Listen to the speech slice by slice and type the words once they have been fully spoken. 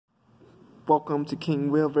Welcome to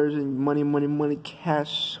Kingwillversion. Money, money, money,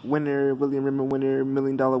 cash winner, William Rimmer winner, $1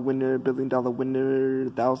 million winner, $1 billion winner,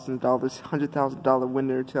 $1,000, $100,000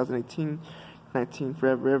 winner, 2018, 19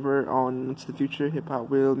 forever, ever, on to the future. Hip hop,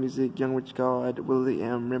 will, music, young rich god,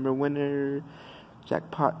 William Rimmer winner,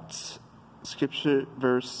 jackpot, scripture,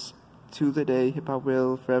 verse, to the day, hip hop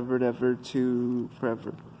will, forever and ever, to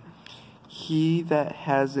forever. He that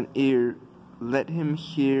has an ear, let him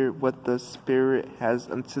hear what the Spirit has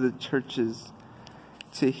unto the churches.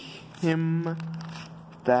 To him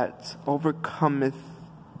that overcometh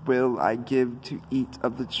will I give to eat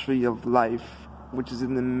of the tree of life, which is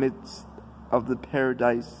in the midst of the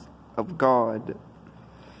paradise of God.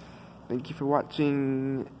 Thank you for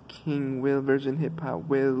watching Kingwillversion, Hip Hop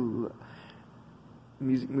Will,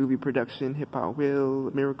 music movie production, Hip Hop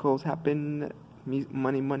Will, miracles happen,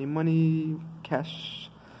 money, money, money, cash.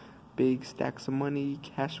 Big stacks of money,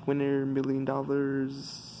 cash winner, $1 million,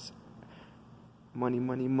 money,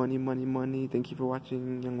 money, money, money, money. Thank you for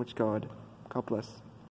watching, Young Witch God. God bless.